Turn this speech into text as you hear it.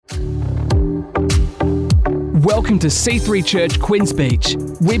Welcome to C3 Church, Quinns Beach.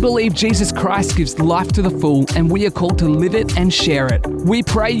 We believe Jesus Christ gives life to the full, and we are called to live it and share it. We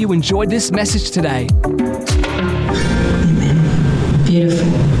pray you enjoyed this message today. Amen.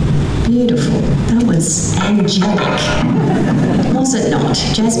 Beautiful. Beautiful. That was angelic. Was it not?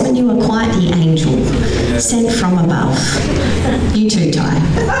 Jasmine, you are quite the angel sent from above. You too, Ty.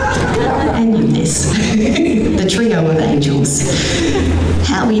 And you, Liz. The trio of angels.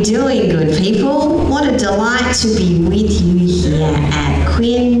 How are we doing, good people? What a delight to be with you here at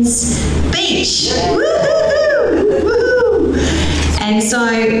Quinns Beach. Woohoo! Woohoo! And so,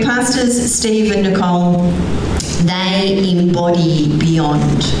 Pastors Steve and Nicole, they embody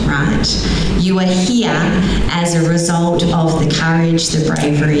beyond, right? You are here as a result of the courage, the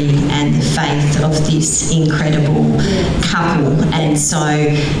bravery, and the faith of this incredible couple. And so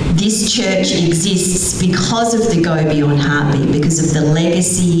this church exists because of the Go Beyond Heartbeat, because of the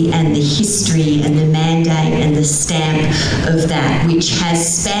legacy and the history and the mandate and the stamp of that, which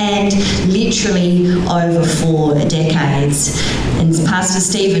has spanned literally over 4 decades. And Pastor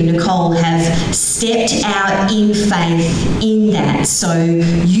Steve and Nicole have stepped out in faith in that. So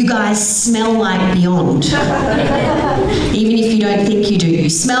you guys smell like beyond. Even if you don't think you do. You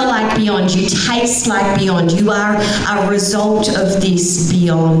smell like beyond. You taste like beyond. You are a result of this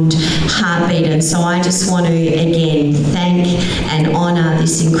beyond heartbeat. And so I just want to, again, thank and honour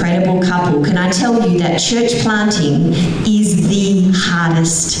this incredible couple. Can I tell you that church planting is the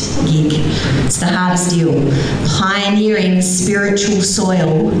hardest gig. It's the hardest deal. Pioneering spiritual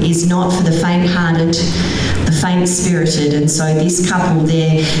soil is not for the faint-hearted, the faint-spirited. And so this couple,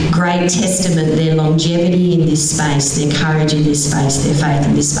 their great testament, their longevity in this space, their courage in this space, their faith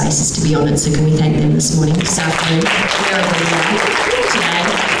in this space is to be honoured. So can we thank them this morning, this afternoon, wherever we are today.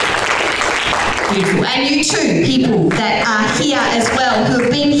 Beautiful. And you too, people that are here as well, who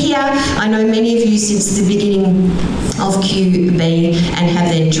have been here. I know many of you since the beginning of QB and have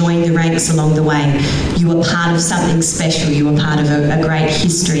then joined the ranks along the way. You are part of something special. You are part of a great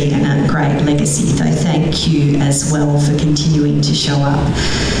history and a great legacy. So thank you as well for continuing to show up.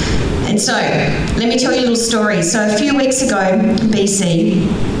 And so, let me tell you a little story. So a few weeks ago,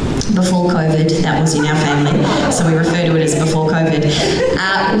 BC, before COVID, that was in our family, so we refer to it as before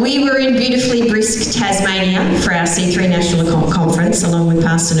COVID. We were in beautifully brisk Tasmania for our C3 National Conference, along with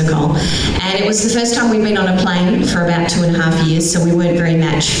Pastor Nicole, and it was the first time we'd been on a plane for about 2.5 years, so we weren't very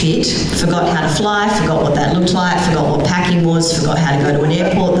match fit. Forgot how to fly, forgot what that looked like, forgot what packing was, forgot how to go to an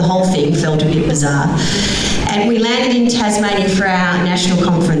airport. The whole thing felt a bit bizarre. And we landed in Tasmania for our national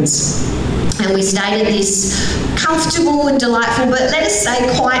conference. And we stayed at this comfortable and delightful, but let us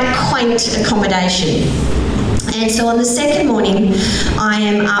say quite quaint accommodation. And so on the second morning, I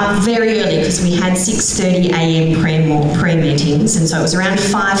am up very early because we had 6:30 a.m. prayer meetings. And so it was around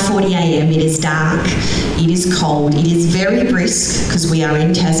 5:40 a.m. It is dark, it is cold, it is very brisk because we are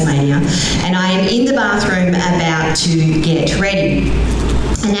in Tasmania. And I am in the bathroom about to get ready.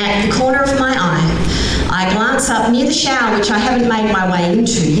 And at the corner of my eye, I glance up near the shower, which I haven't made my way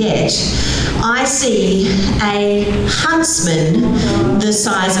into yet. I see a huntsman the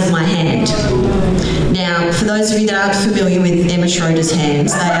size of my hand. Now, for those of you that aren't familiar with Emma Schroeder's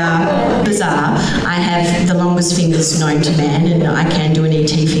hands, they are bizarre. I have the longest fingers known to man, and I can do an ET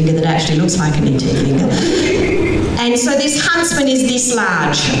finger that actually looks like an ET finger. And so this huntsman is this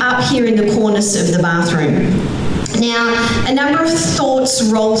large, up here in the cornice of the bathroom. Now, a number of thoughts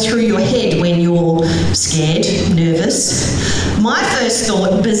roll through your head when you're scared, nervous. My first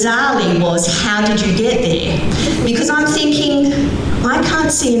thought, bizarrely, was, how did you get there? Because I'm thinking, I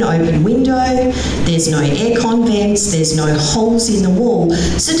can't see an open window, there's no aircon vents, there's no holes in the wall.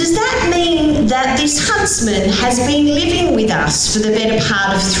 So does that mean that this huntsman has been living with us for the better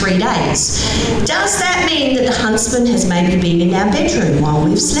part of 3 days? Does that mean that the huntsman has maybe been in our bedroom while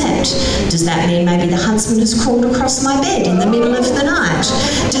we've slept? Does that mean maybe the huntsman has crawled across my bed in the middle of the night?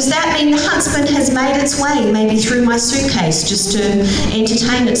 Does that mean the huntsman has made its way maybe through my suitcase just to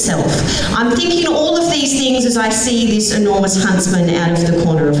entertain itself? I'm thinking all of these things as I see this enormous huntsman out of the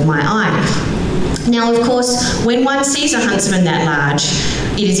corner of my eye. Now, of course, when one sees a huntsman that large,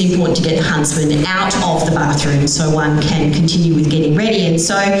 it is important to get the huntsman out of the bathroom so one can continue with getting ready. And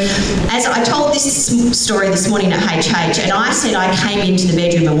so, as I told this story this morning at HH, and I said I came into the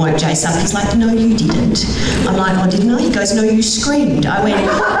bedroom and woke Jace up, he's like, no, you didn't. I'm like, oh, didn't I? He goes, no, you screamed. I went,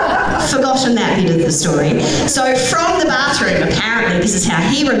 forgotten that bit of the story. So from the bathroom, apparently, this is how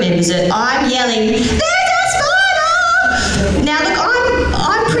he remembers it, I'm yelling, there's a spider! Now, look,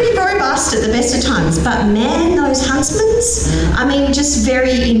 I'm pretty robust. trust at the best of times. But man, those huntsmen, I mean, just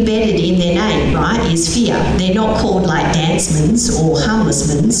very embedded in their name, right, is fear. They're not called like dancemans or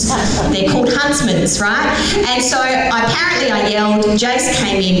harmlessmans. They're called huntsmans, right? And so apparently I yelled, Jace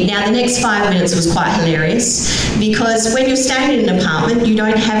came in. Now the next 5 minutes was quite hilarious because when you're staying in an apartment, you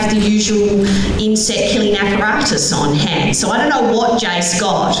don't have the usual insect killing apparatus on hand. So I don't know what Jace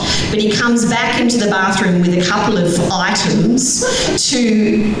got, but he comes back into the bathroom with a couple of items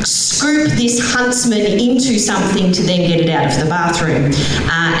to scoop this huntsman into something to then get it out of the bathroom.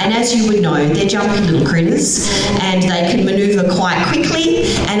 And as you would know, they're jumpy little critters and they can manoeuvre quite quickly,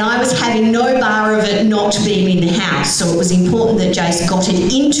 and I was having no bar of it not being in the house, so it was important that Jace got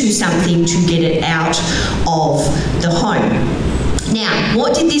it into something to get it out of the home. Now,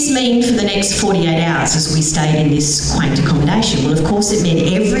 what did this mean for the next 48 hours as we stayed in this quaint accommodation? Well, of course, it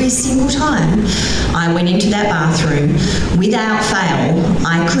meant every single time I went into that bathroom, without fail,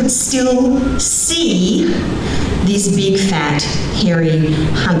 I could still see this big, fat, hairy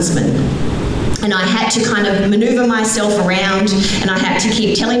huntsman. And I had to kind of manoeuvre myself around, and I had to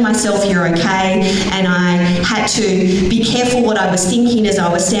keep telling myself, you're okay, and I had to be careful what I was thinking as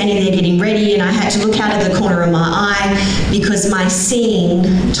I was standing there getting ready, and I had to look out of the corner of my eye because my seeing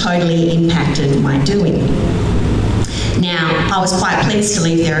totally impacted my doing. Now, I was quite pleased to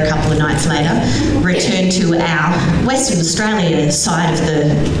leave there a couple of nights later, return to our Western Australia side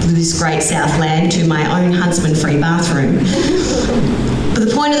of this great Southland to my own huntsman-free bathroom. But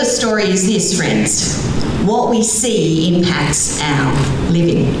the point of the story is this, friends. What we see impacts our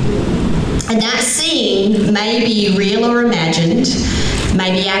living. And that seeing may be real or imagined,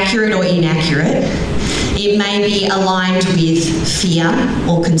 may be accurate or inaccurate. It may be aligned with fear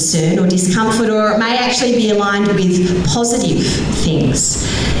or concern or discomfort, or it may actually be aligned with positive things.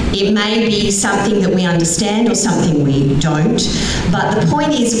 It may be something that we understand or something we don't. But the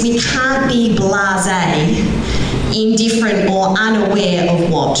point is, we can't be blasé, indifferent or unaware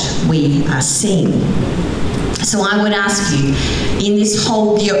of what we are seeing. So I would ask you, in this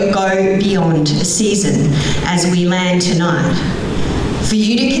whole Go Beyond season, as we land tonight, for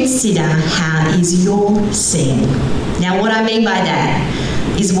you to consider how is your seeing. Now, what I mean by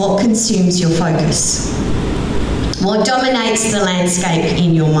that is what consumes your focus. What dominates the landscape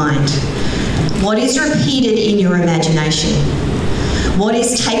in your mind? What is repeated in your imagination? What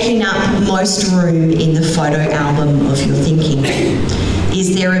is taking up most room in the photo album of your thinking?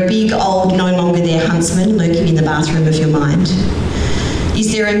 Is there a big old no longer there huntsman lurking in the bathroom of your mind?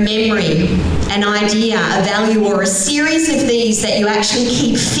 Is there a memory, an idea, a value, or a series of these that you actually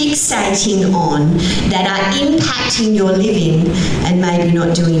keep fixating on that are impacting your living and maybe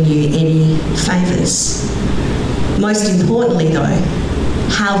not doing you any favours? Most importantly though,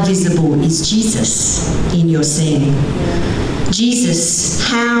 how visible is Jesus in your seeing? Jesus,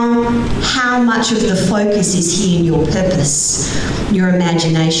 how much of the focus is he in your purpose, your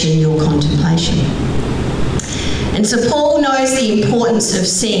imagination, your contemplation? And so Paul knows the importance of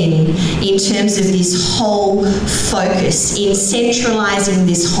seeing in terms of this whole focus, in centralising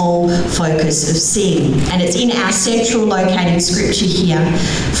this whole focus of seeing. And it's in our central locating scripture here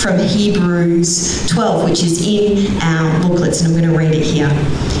from Hebrews 12, which is in our booklets, and I'm going to read it here.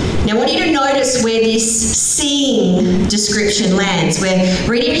 Now I want you to notice where this seeing description lands. We're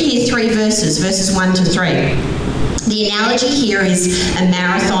reading here 3 verses, verses 1 to 3. The analogy here is a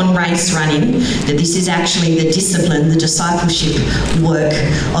marathon race running, that this is actually the discipline, the discipleship work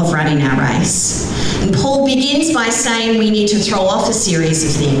of running our race. And Paul begins by saying we need to throw off a series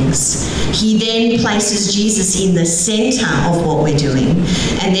of things. He then places Jesus in the centre of what we're doing,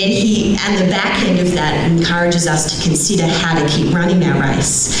 and then the back end of that encourages us to consider how to keep running our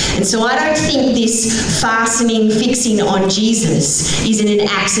race. And so I don't think this fixing on Jesus is in an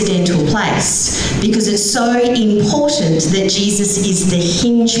accidental place, because it's so important that Jesus is the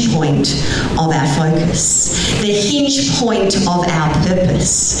hinge point of our focus, the hinge point of our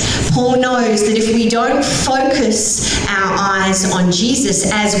purpose. Paul knows that if we don't focus our eyes on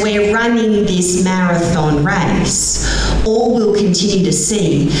Jesus as we're running this marathon race, all we'll continue to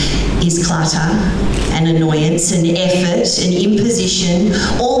see is clutter and annoyance and effort and imposition.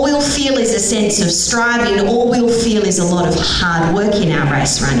 All we'll feel is a sense of striving. All we'll feel is a lot of hard work in our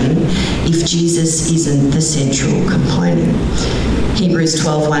race running if Jesus isn't the central component. Hebrews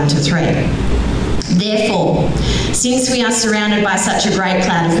 12, 1 to 3. Therefore, since we are surrounded by such a great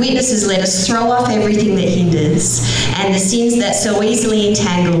cloud of witnesses, let us throw off everything that hinders and the sins that so easily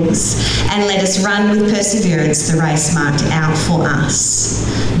entangles, and let us run with perseverance the race marked out for us.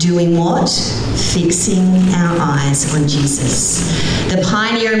 Doing what? Fixing our eyes on Jesus, the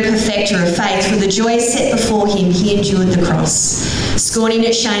pioneer and perfecter of faith. For the joy set before him, he endured the cross, scorning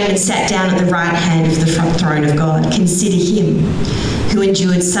its shame, and sat down at the right hand of the throne of God. Consider him who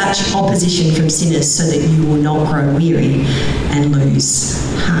endured such opposition from sinners, so that you will not grow weary and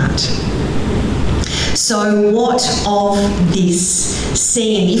lose heart. So what of this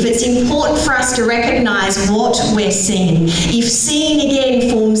seeing? If it's important for us to recognise what we're seeing, if seeing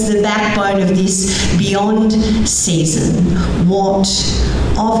again forms the backbone of this beyond season, what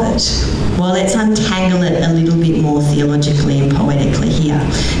of it? Well, let's untangle it a little bit more theologically and poetically here.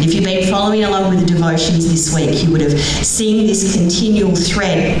 And if you've been following along with the devotions this week, you would have seen this continual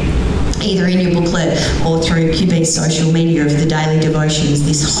thread either in your booklet or through QB's social media of the daily devotions,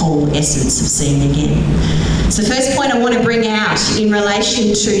 this whole essence of seeing again. So first point I want to bring out in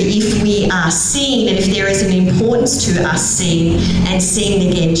relation to if we are seeing and if there is an importance to us seeing and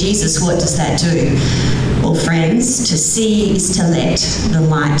seeing again Jesus, what does that do? Well, friends, to see is to let the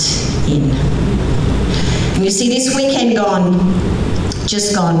light in. And you see, this weekend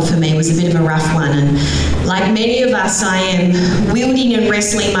just gone for me was a bit of a rough one, and like many of us, I am wielding and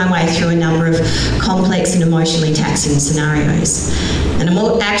wrestling my way through a number of complex and emotionally taxing scenarios. And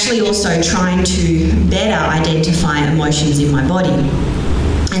I'm actually also trying to better identify emotions in my body.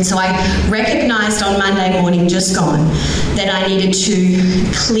 And so I recognised on Monday morning just gone that I needed to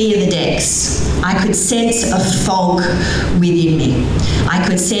clear the decks. I could sense a fog within me. I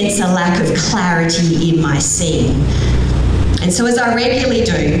could sense a lack of clarity in my seeing. And so as I regularly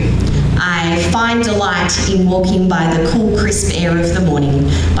do, I find delight in walking by the cool, crisp air of the morning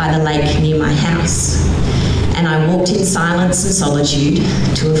by the lake near my house. And I walked in silence and solitude,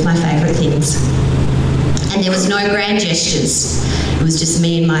 two of my favourite things. And there was no grand gestures. It was just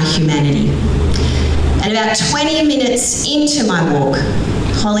me and my humanity. And about 20 minutes into my walk,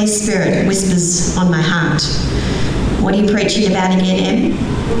 Holy Spirit whispers on my heart, "What are you preaching about again, Em?"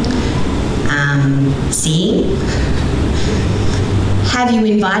 Seeing? "Have you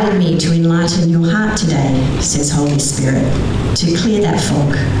invited me to enlighten your heart today?" says Holy Spirit, "to clear that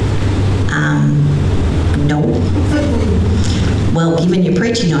fog?" No. "Well, given you're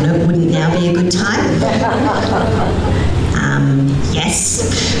preaching on it, wouldn't now be a good time?" Yes.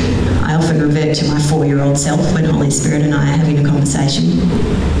 I often revert to my 4-year-old self when Holy Spirit and I are having a conversation.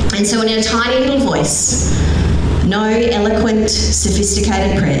 And so in a tiny little voice, no eloquent,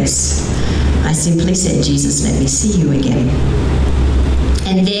 sophisticated prayers, I simply said, "Jesus, let me see you again."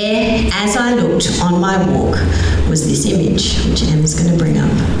 And there, as I looked on my walk, was this image, which Em's going to bring up.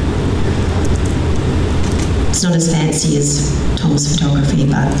 It's not as fancy as Tom's photography,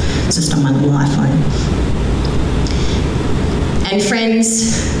 but it's just on my little iPhone. And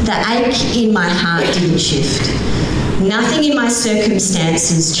friends, the ache in my heart didn't shift. Nothing in my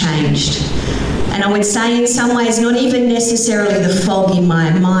circumstances changed. And I would say in some ways, not even necessarily the fog in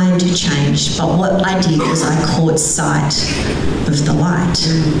my mind changed, but what I did was I caught sight of the light.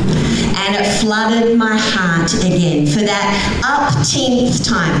 And it flooded my heart again for that upteenth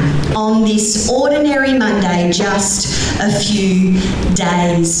time on this ordinary Monday just a few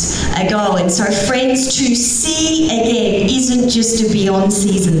days ago. And so friends, to see again isn't just a beyond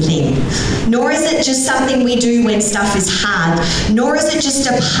season thing, nor is it just something we do when stuff is hard, nor is it just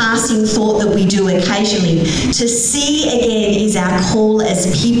a passing thought that we do occasionally. To see again is our call as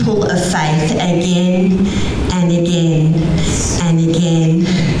people of faith again and again and again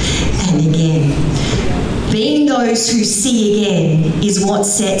and again. Being those who see again is what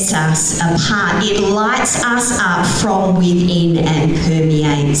sets us apart. It lights us up from within and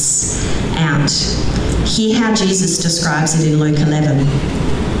permeates out. Hear how Jesus describes it in Luke 11.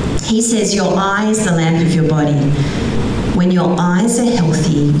 He says, "Your eye is the lamp of your body. When your eyes are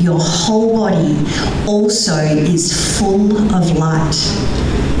healthy, your whole body also is full of light.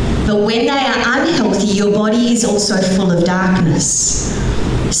 But when they are unhealthy, your body is also full of darkness.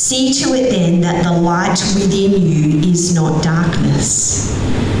 See to it then that the light within you is not darkness.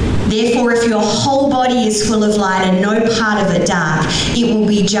 Therefore, if your whole body is full of light and no part of it dark, it will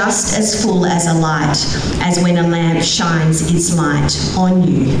be just as full as a light, as when a lamp shines its light on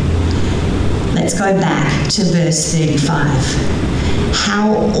you." Let's go back to verse 35.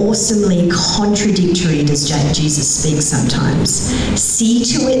 How awesomely contradictory does Jesus speak sometimes. See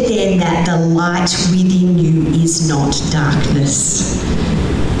to it then that the light within you is not darkness.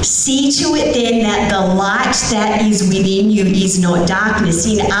 See to it then that the light that is within you is not darkness.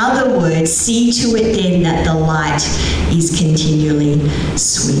 In other words, see to it then that the light is continually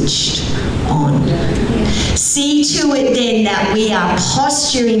switched on. See to it then that we are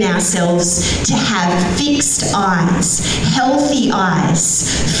posturing ourselves to have fixed eyes, healthy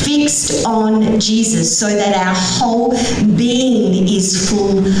eyes, fixed on Jesus, so that our whole being is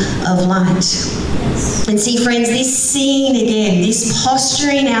full of light. And see, friends, this seeing again, this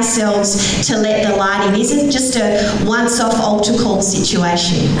posturing ourselves to let the light in isn't just a once-off altar call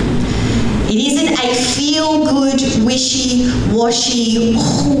situation. It isn't a feel-good, wishy-washy,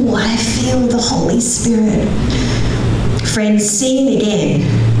 oh, I feel the Holy Spirit. Friends, seeing again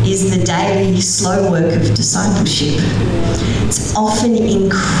is the daily slow work of discipleship. It's often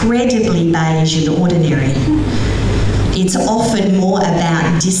incredibly beige and ordinary. It's often more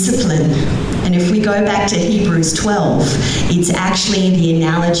about discipline. And if we go back to Hebrews 12, it's actually the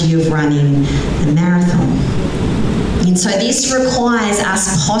analogy of running a marathon. And so this requires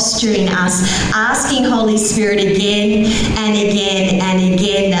us posturing, us asking Holy Spirit again and again and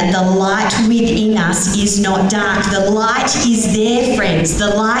again that the light within us is not dark. The light is there, friends. The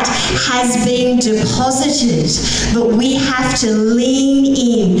light has been deposited, but we have to lean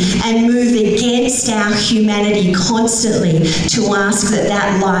in and move against our humanity constantly to ask that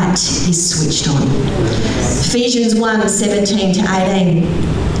that light is switched on. Ephesians 1:17 to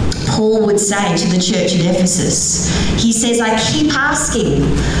 18. Paul would say to the church at Ephesus, he says, I keep asking.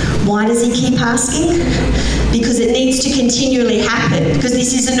 Why does he keep asking? Because it needs to continually happen, because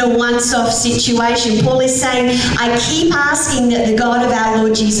this isn't a once-off situation. Paul is saying, I keep asking that the God of our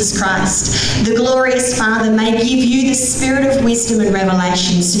Lord Jesus Christ, the glorious Father, may give you the spirit of wisdom and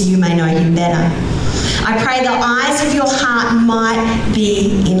revelation so you may know him better. I pray the eyes of your heart might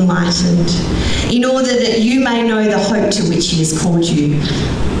be enlightened, in order that you may know the hope to which he has called you,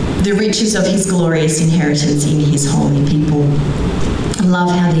 the riches of his glorious inheritance in his holy people. I love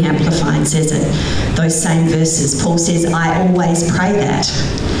how the Amplified says it, those same verses. Paul says, I always pray that.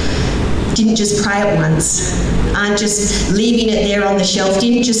 Didn't just pray it once. Aren't just leaving it there on the shelf.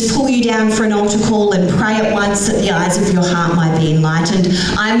 Didn't just pull you down for an altar call and pray it once that the eyes of your heart might be enlightened.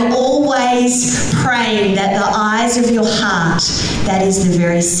 I'm always praying that the eyes of your heart, that is the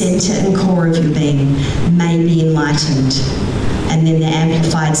very centre and core of your being, may be enlightened. And then the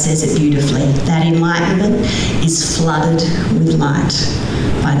Amplified says it beautifully. That enlightenment is flooded with light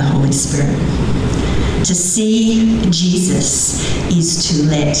by the Holy Spirit. To see Jesus is to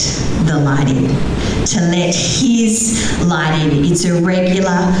let the light in, to let his light in. It's a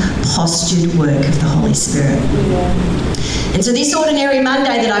regular postured work of the Holy Spirit. And so this ordinary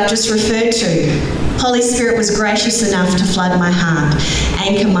Monday that I've just referred to, Holy Spirit was gracious enough to flood my heart,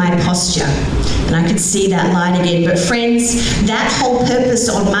 anchor my posture, and I could see that light again. But friends, that whole purpose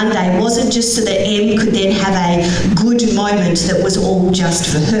on Monday wasn't just so that Em could then have a good moment that was all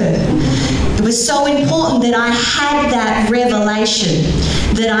just for her. It was so important that I had that revelation,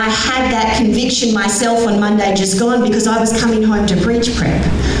 that I had that conviction myself on Monday just gone, because I was coming home to preach prep.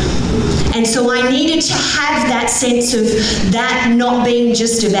 And so I needed to have that sense of that not being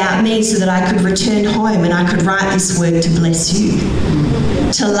just about me, so that I could return home and I could write this word to bless you,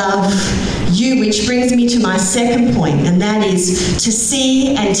 to love you, which brings me to my second point, and that is to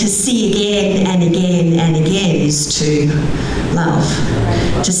see, and to see again and again and again is to love.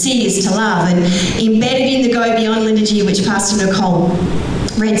 To see is to love. And embedded in the Go Beyond liturgy, which Pastor Nicole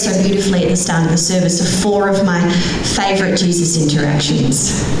read so beautifully at the start of the service, are 4 of my favourite Jesus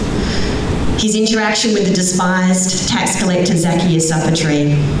interactions. His interaction with the despised tax collector Zacchaeus up a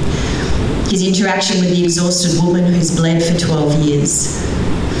tree. His interaction with the exhausted woman who's bled for 12 years.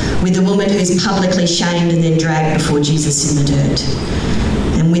 With the woman who's publicly shamed and then dragged before Jesus in the dirt.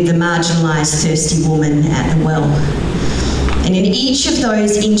 And with the marginalised, thirsty woman at the well. And in each of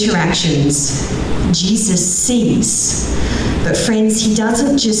those interactions, Jesus sees. But friends, he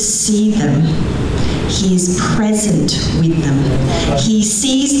doesn't just see them. He is present with them. He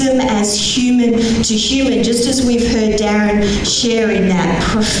sees them as human to human, just as we've heard Darren share in that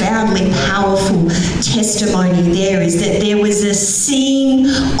profoundly powerful testimony there, is that there was a seeing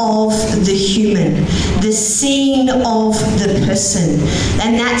of the human, the seeing of the person.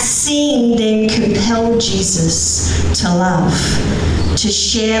 And that seeing then compelled Jesus to love, to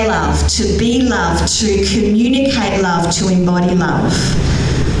share love, to be love, to communicate love, to embody love.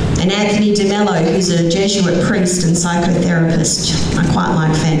 And Anthony DeMello, who's a Jesuit priest and psychotherapist, I quite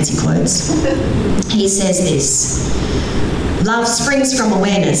like fancy quotes, he says this: love springs from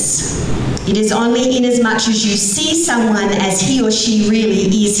awareness. It is only inasmuch as you see someone as he or she really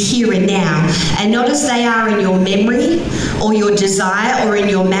is here and now, and not as they are in your memory or your desire or in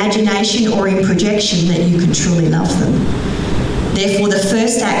your imagination or in projection, that you can truly love them. Therefore, the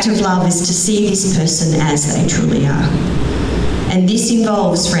first act of love is to see this person as they truly are. And this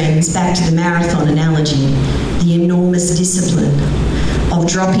involves, friends, back to the marathon analogy, the enormous discipline of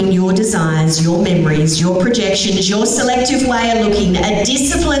dropping your desires, your memories, your projections, your selective way of looking, a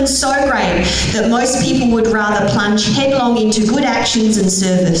discipline so great that most people would rather plunge headlong into good actions and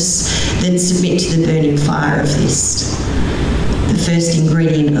service than submit to the burning fire of this. The first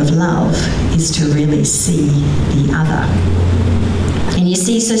ingredient of love is to really see the other. And you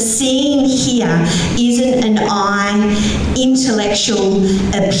see, so seeing here isn't an eye, intellectual,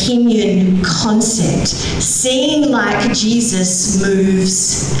 opinion concept. Seeing like Jesus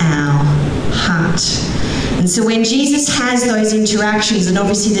moves our heart. And so when Jesus has those interactions, and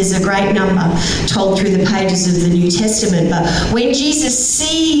obviously there's a great number told through the pages of the New Testament, but when Jesus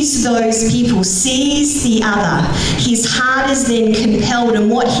sees those people, sees the other, his heart is then compelled, and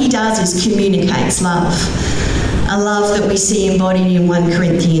what he does is communicates love. A love that we see embodied in 1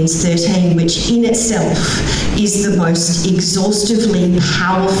 Corinthians 13, which in itself is the most exhaustively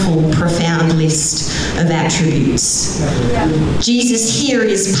powerful, profound list of attributes. Jesus here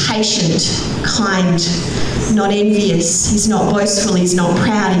is patient, kind, not envious. He's not boastful, he's not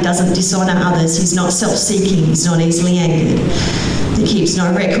proud, he doesn't dishonour others, he's not self-seeking, he's not easily angered. He keeps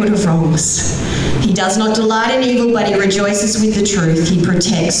no record of wrongs. He does not delight in evil, but he rejoices with the truth. He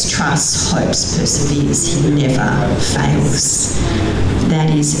protects, trusts, hopes, perseveres. He never fails. That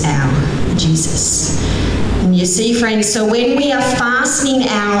is our Jesus. And you see, friends, so when we are fastening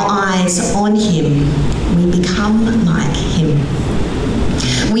our eyes on him, we become like him.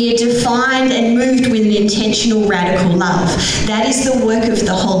 We are defined and moved with an intentional, radical love. That is the work of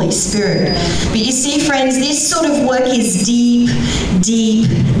the Holy Spirit. But you see, friends, this sort of work is deep, deep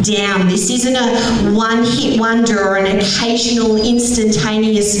down. This isn't a one-hit wonder or an occasional,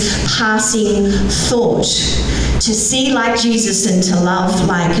 instantaneous passing thought. To see like Jesus and to love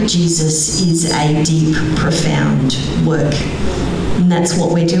like Jesus is a deep, profound work. And that's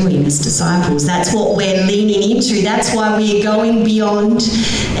what we're doing as disciples. That's what we're leaning into. That's why we're going beyond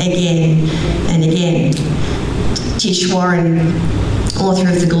again and again. Tish Warren, author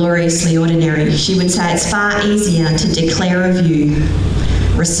of The Gloriously Ordinary, she would say it's far easier to declare a view,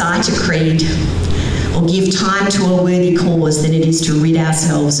 recite a creed, or give time to a worthy cause than it is to rid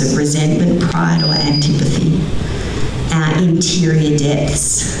ourselves of resentment, pride, or antipathy. Our interior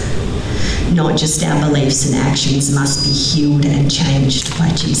depths, not just our beliefs and actions, must be healed and changed by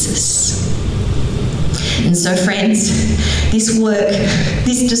Jesus. And so, friends, this work,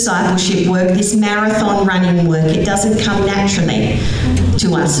 this discipleship work, this marathon running work, it doesn't come naturally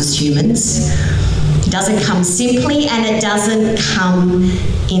to us as humans. It doesn't come simply, and it doesn't come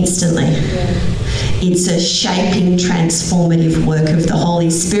instantly. It's a shaping, transformative work of the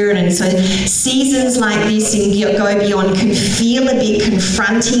Holy Spirit. And so seasons like this in Go Beyond can feel a bit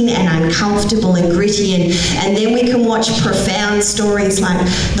confronting and uncomfortable and gritty. And then we can watch profound stories like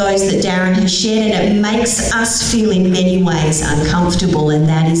those that Darren has shared, and it makes us feel in many ways uncomfortable. And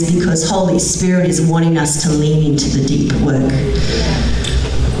that is because Holy Spirit is wanting us to lean into the deep work.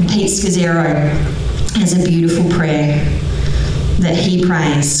 Pete Scazzero has a beautiful prayer that he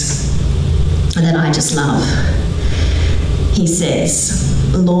prays that I just love. He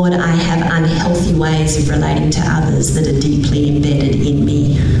says, Lord, I have unhealthy ways of relating to others that are deeply embedded in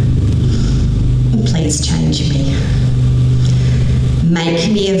me. Please change me.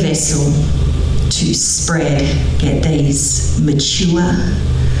 Make me a vessel to spread, get these, mature,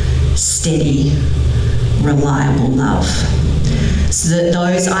 steady, reliable love, so that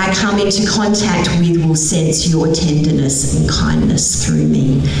those I come into contact with will sense your tenderness and kindness through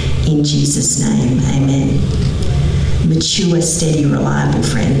me. In Jesus' name, amen. Mature, steady, reliable,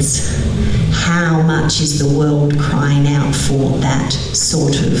 friends. How much is the world crying out for that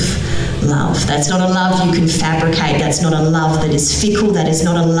sort of love? That's not a love you can fabricate. That's not a love that is fickle. That is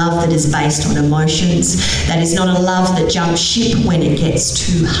not a love that is based on emotions. That is not a love that jumps ship when it gets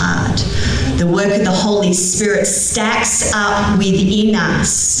too hard. The work of the Holy Spirit stacks up within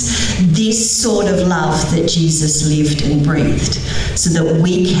us this sort of love that Jesus lived and breathed, so that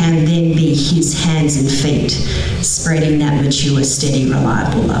we can then be his hands and feet, spreading that mature, steady,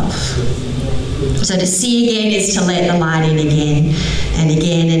 reliable love. So to see again is to let the light in again and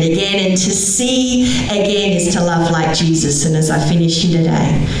again and again, and to see again is to love like Jesus. And as I finish here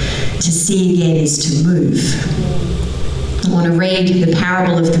today, to see again is to move. I want to read the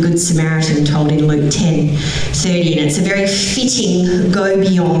parable of the Good Samaritan told in Luke 10:30, and it's a very fitting go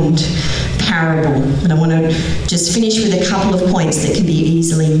beyond parable. But I want to just finish with a couple of points that can be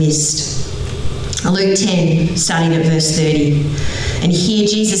easily missed. Luke 10, starting at verse 30. And here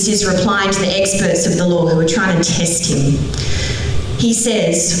Jesus is replying to the experts of the law who are trying to test him. He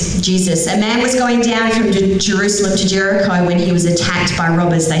says, Jesus, a man was going down from Jerusalem to Jericho when he was attacked by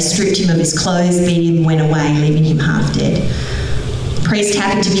robbers. They stripped him of his clothes, beat him, and went away, leaving him half dead. The priest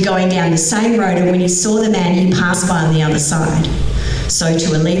happened to be going down the same road, and when he saw the man, he passed by on the other side. So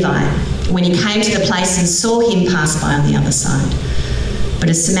to a Levite, when he came to the place and saw him, passed by on the other side. But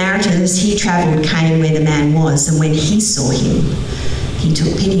a Samaritan, as he travelled, came where the man was, and when he saw him, he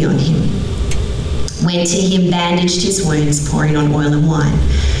took pity on him, went to him, bandaged his wounds, pouring on oil and wine.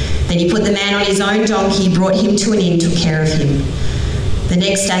 Then he put the man on his own donkey, brought him to an inn, took care of him. The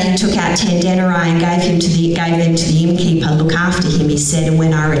next day he took out 10 denarii and gave them to the innkeeper. Look after him, he said, and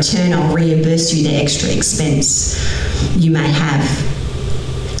when I return, I'll reimburse you the extra expense you may have.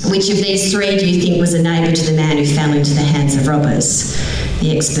 Which of these three do you think was a neighbour to the man who fell into the hands of robbers?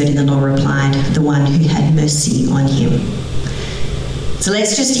 The expert in the law replied, the one who had mercy on him. So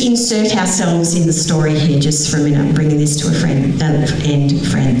let's just insert ourselves in the story here just for a minute. I'm bringing this to end,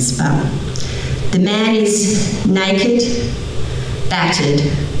 friends. But the man is naked, battered,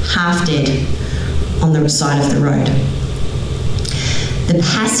 half dead on the side of the road. The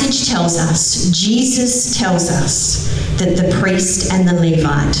passage tells us, Jesus tells us, that the priest and the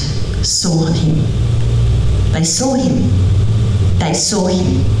Levite saw him. They saw him. They saw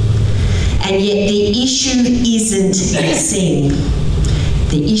him. And yet the issue isn't seeing.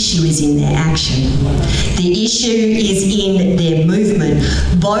 The issue is in their action. The issue is in their movement.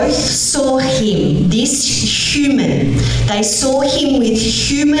 Both saw him, this human. They saw him with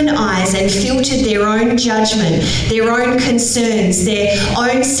human eyes and filtered their own judgment, their own concerns, their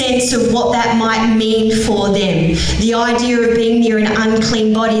own sense of what that might mean for them. The idea of being near an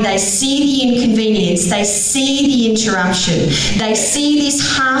unclean body. They see the inconvenience. They see the interruption. They see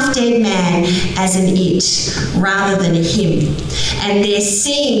this half-dead man as an it rather than a him. And their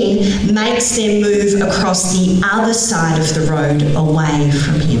seeing makes them move across the other side of the road away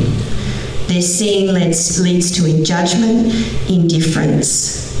from him. Their seeing leads to judgment,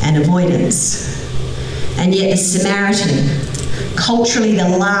 indifference, and avoidance. And yet the Samaritan, culturally the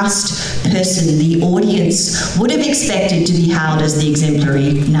last person the audience would have expected to be hailed as the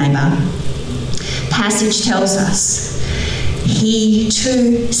exemplary neighbour, passage tells us he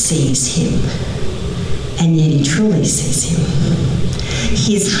too sees him, and yet he truly sees him.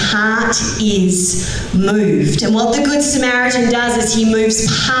 His heart is moved. And what the Good Samaritan does is he moves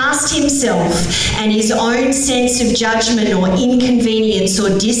past himself and his own sense of judgment or inconvenience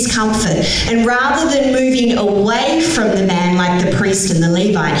or discomfort. And rather than moving away from the man like the priest and the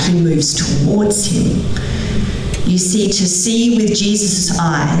Levite, he moves towards him. You see, to see with Jesus'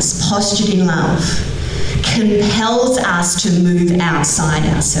 eyes, postured in love, compels us to move outside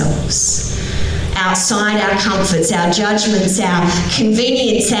ourselves. Outside our comforts, our judgments, our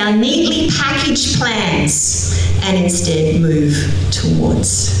convenience, our neatly packaged plans, and instead move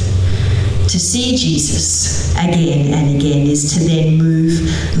towards. To see Jesus again and again is to then move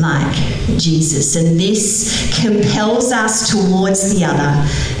like Jesus. And this compels us towards the other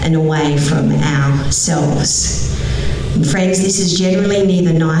and away from ourselves. And friends, this is generally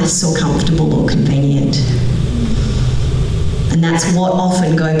neither nice or comfortable or convenient. And that's what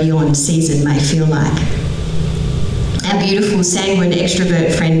often go beyond season may feel like. Our beautiful, sanguine,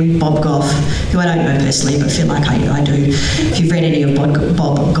 extrovert friend Bob Goff, who I don't know personally but feel like I do, if you've read any of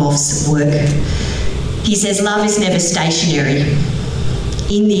Bob Goff's work, he says love is never stationary.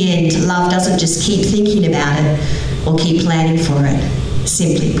 In the end, love doesn't just keep thinking about it or keep planning for it.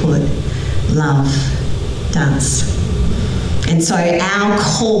 Simply put, love does. And so our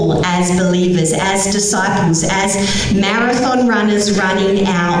call as believers, as disciples, as marathon runners running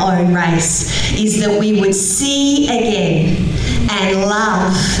our own race is that we would see again and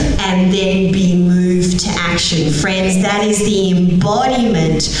love and then be moved to action. Friends, that is the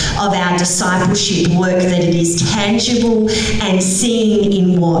embodiment of our discipleship work, that it is tangible and seen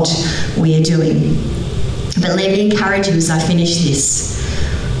in what we are doing. But let me encourage you as I finish this.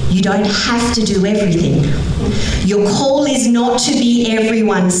 You don't have to do everything. Your call is not to be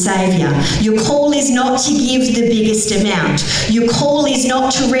everyone's saviour. Your call is not to give the biggest amount. Your call is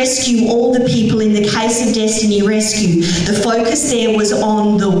not to rescue all the people in the case of Destiny Rescue. The focus there was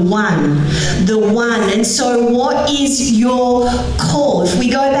on the one. The one. And so what is your call? If we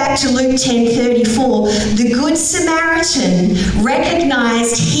go back to Luke 10:34, the Good Samaritan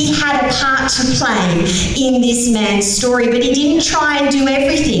recognised he had a part part to play in this man's story, but he didn't try and do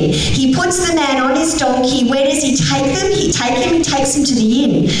everything. He puts the man on his donkey. Where does he take them? He takes him to the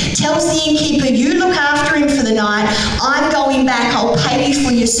inn. Tells the innkeeper, you look after him for the night. I'm going back. I'll pay you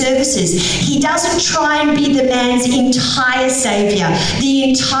for your services. He doesn't try and be the man's entire saviour, the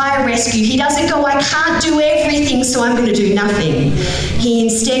entire rescue. He doesn't go, I can't do everything, so I'm going to do nothing. He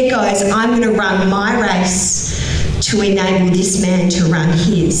instead goes, I'm going to run my race to enable this man to run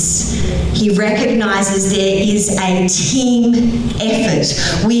his. He recognises there is a team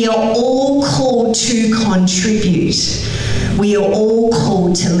effort. We are all called to contribute. We are all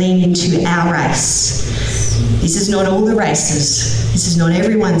called to lean into our race. This is not all the races. This is not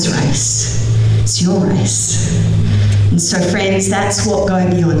everyone's race. It's your race. And so, friends, that's what Go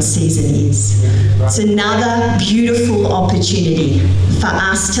Beyond season is. It's another beautiful opportunity for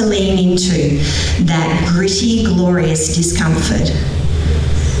us to lean into that gritty, glorious discomfort.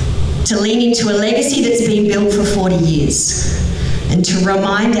 To lean into a legacy that's been built for 40 years. And to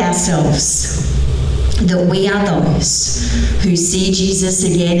remind ourselves that we are those who see Jesus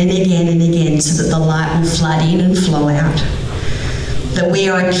again and again and again so that the light will flood in and flow out. That we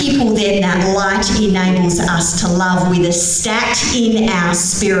are a people then that light enables us to love with a stacked in our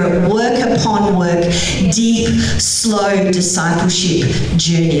spirit, work upon work, deep, slow discipleship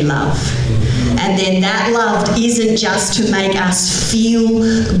journey love. And then that love isn't just to make us feel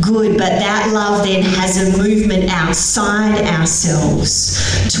good, but that love then has a movement outside ourselves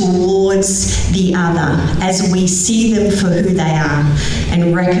towards the other as we see them for who they are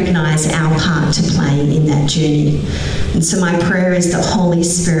and recognise our part to play in that journey. And so my prayer is that Holy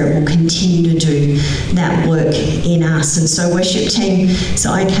Spirit will continue to do that work in us. And so worship team, it's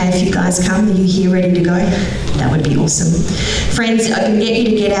okay if you guys come. Are you here ready to go? That would be awesome. Friends, I can get you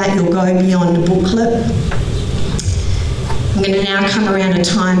to get out your Go Beyond booklet. I'm going to now come around a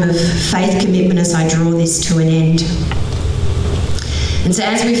time of faith commitment as I draw this to an end. And so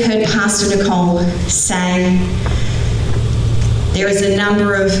as we've heard Pastor Nicole say, there is a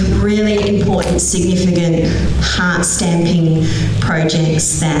number of really important, significant, heart-stamping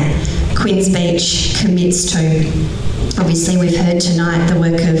projects that Queen's Beach commits to. Obviously, we've heard tonight the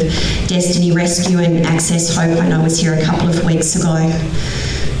work of Destiny Rescue and Access Hope. I know I was here a couple of weeks ago.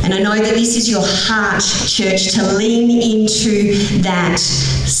 And I know that this is your heart, church, to lean into that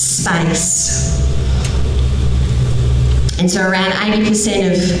space. And so around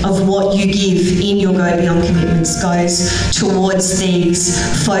 80% of what you give in your Go Beyond commitments goes towards these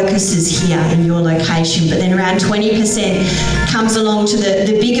focuses here in your location. But then around 20% comes along to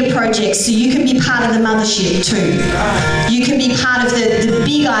the bigger projects, so you can be part of the mothership too. You can be part of the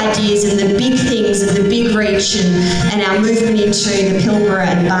big ideas and the big things and the big reach and our movement into the Pilbara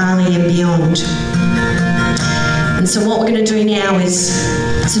and Bali and beyond. And so what we're going to do now is,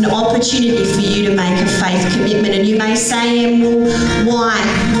 it's an opportunity for you to make a faith commitment. And you may say, well, why?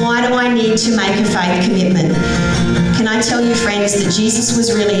 Why do I need to make a faith commitment? Can I tell you, friends, that Jesus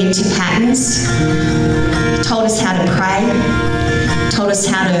was really into patterns. He told us how to pray, told us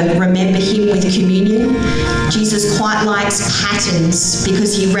how to remember him with communion. Jesus quite likes patterns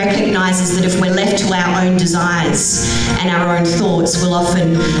because he recognises that if we're left to our own desires and our own thoughts, we'll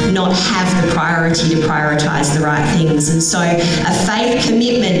often not have the priority to prioritise the right things. And so a faith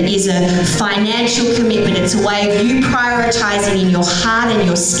commitment is a financial commitment. It's a way of you prioritising in your heart and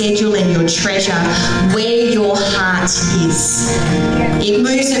your schedule and your treasure where your heart is. It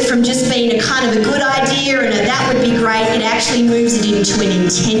moves it from just being a kind of a good idea and that would be great. It actually moves it into an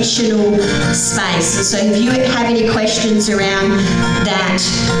intentional space. And so if you have any questions around that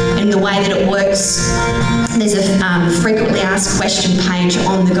and the way that it works, there's a frequently asked question page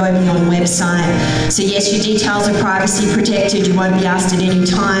on the Go Beyond website. So yes, your details are privacy protected. You won't be asked at any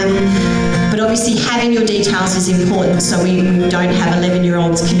time. But obviously having your details is important so we don't have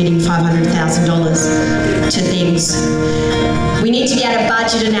 11-year-olds committing $500,000 to things. We need to be able to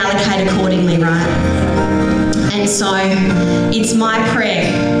budget and allocate accordingly, right? And so it's my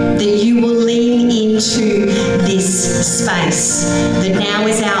prayer that you will lean into this space, that now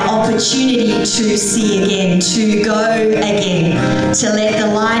is our opportunity to see again, to go again, to let the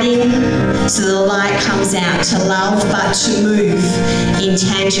light in so the light comes out, to love but to move in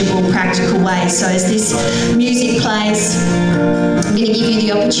tangible, practical ways. So as this music plays, I'm going to give you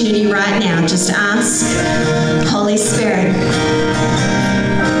the opportunity right now. Just ask, Holy Spirit,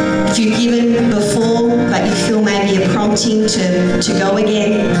 if you've given before but you feel maybe a prompting to go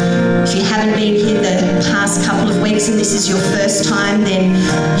again, if you haven't been here the past couple of weeks and this is your first time, then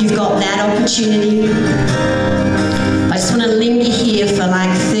you've got that opportunity. I just want to linger here for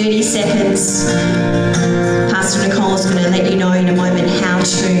like 30 seconds. Pastor Nicole is going to let you know in a moment how love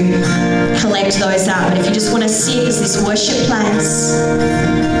to collect those up. But if you just want to sit as this worship plays,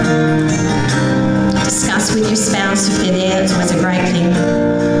 discuss with your spouse if they're there. It's always a great thing.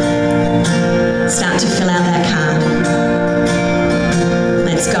 Start to fill out that card.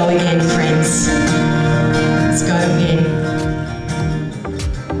 Let's go again, friends. Let's go again.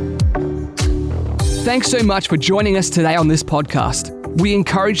 Thanks so much for joining us today on this podcast. We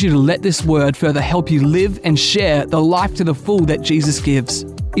encourage you to let this word further help you live and share the life to the full that Jesus gives.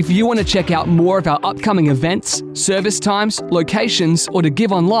 If you want to check out more of our upcoming events, service times, locations, or to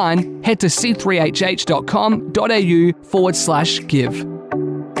give online, head to c3hh.com.au/give.